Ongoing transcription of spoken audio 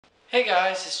Hey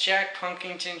guys, it's Jack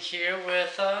Punkington here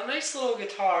with a nice little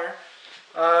guitar.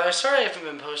 Sorry I haven't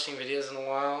been posting videos in a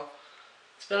while.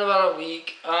 It's been about a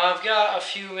week. I've got a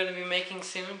few I'm going to be making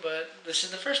soon, but this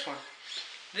is the first one.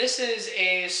 This is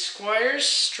a Squier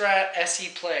Strat SE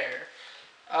player.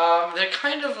 They're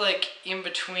kind of like in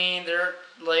between. They're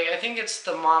like, I think it's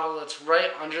the model that's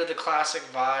right under the Classic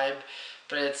Vibe,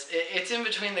 but it's in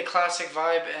between the Classic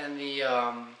Vibe and the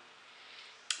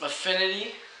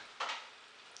Affinity.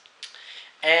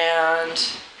 And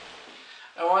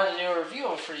I wanted to do a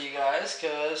review for you guys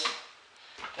because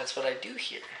that's what I do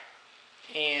here.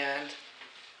 And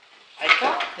I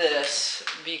got this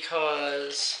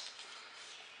because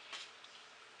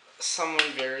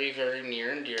someone very, very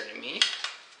near and dear to me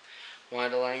wanted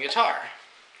to learn guitar.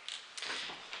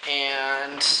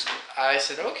 And I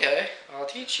said, okay, I'll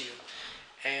teach you.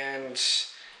 And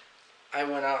I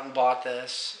went out and bought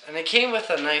this. And it came with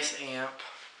a nice amp.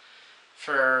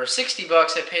 For 60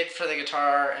 bucks, I paid for the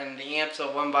guitar, and the amp's a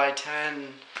 1x10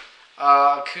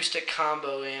 acoustic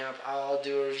combo amp. I'll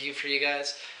do a review for you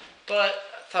guys, but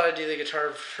I thought I'd do the guitar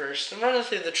first. I'm running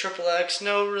through the XXX,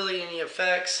 no really any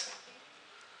effects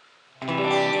on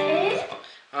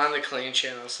the clean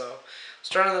channel. So,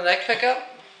 start on the neck pickup.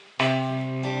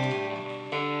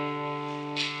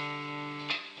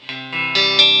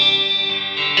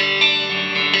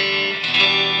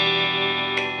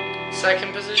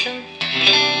 Second position.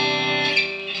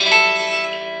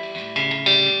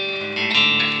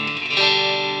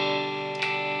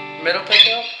 Middle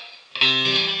pickup.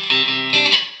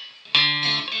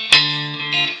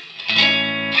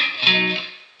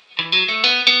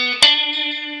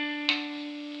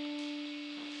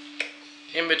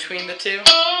 In between the two.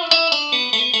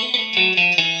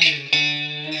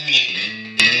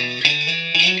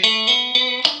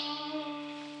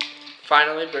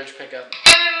 Finally, bridge pickup.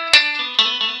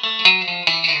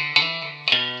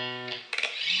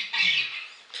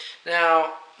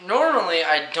 Now, normally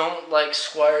I don't like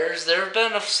squires. There have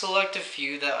been a selective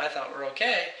few that I thought were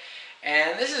okay,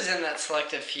 and this is in that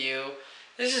selective few.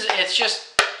 It's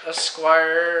just a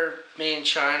squire made in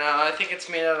China. I think it's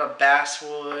made out of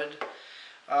basswood.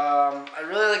 I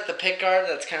really like the pick guard.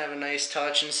 That's kind of a nice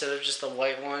touch instead of just the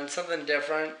white one. Something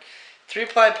different.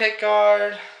 3-ply pick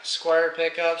guard, squire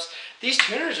pickups. These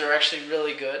tuners are actually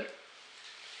really good.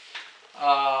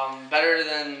 Better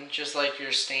than just like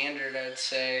your standard, I'd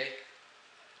say.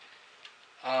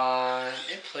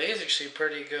 It plays actually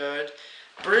pretty good.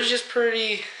 Bridge is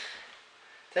pretty,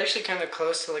 it's actually kind of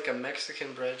close to like a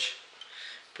Mexican bridge,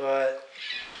 but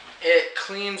it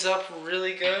cleans up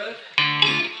really good.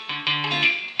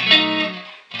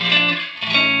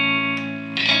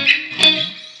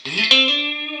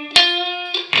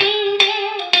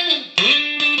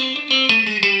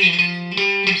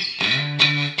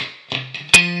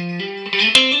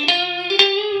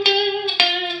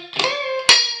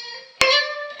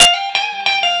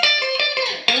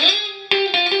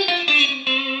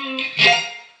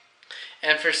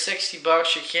 And for 60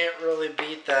 bucks, you can't really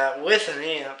beat that with an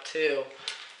amp, too.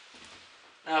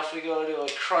 Now, if we go to a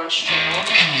crunch channel.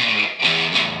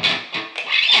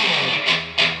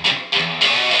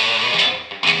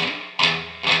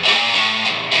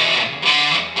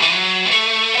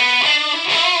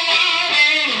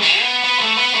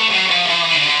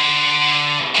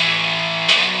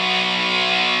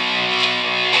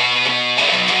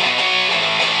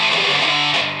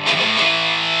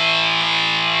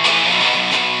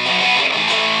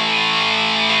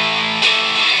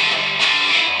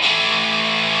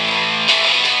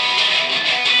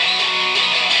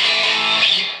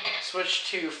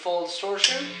 Switch to full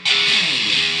distortion.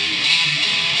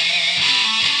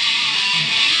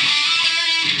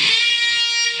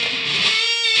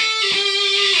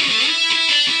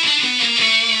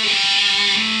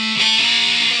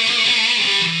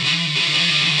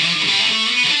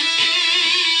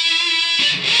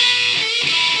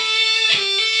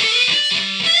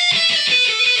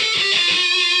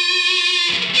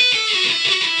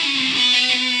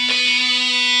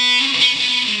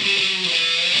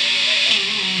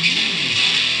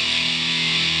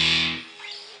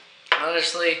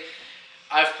 Honestly,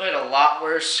 I've played a lot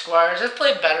worse squires. I've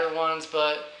played better ones,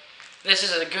 but this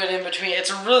is a good in-between. It's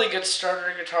a really good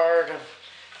starter guitar.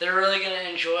 They're really going to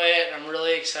enjoy it. I'm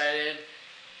really excited.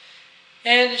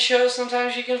 And it shows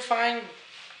sometimes you can find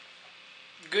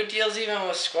good deals even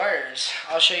with squires.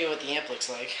 I'll show you what the amp looks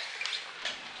like.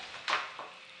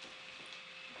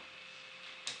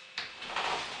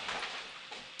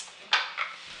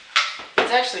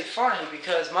 It's actually funny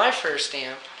because my first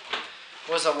amp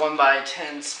was a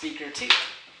 1x10 speaker too.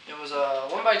 It was a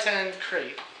 1x10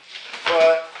 crate.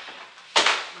 But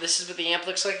this is what the amp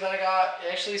looks like that I got.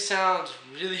 It actually sounds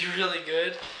really, really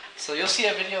good. So you'll see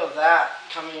a video of that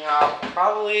coming out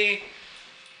probably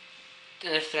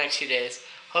in the next few days.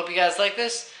 Hope you guys like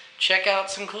this. Check out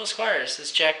some cool squires. This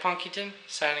is Jack Punkington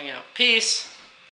signing out. Peace.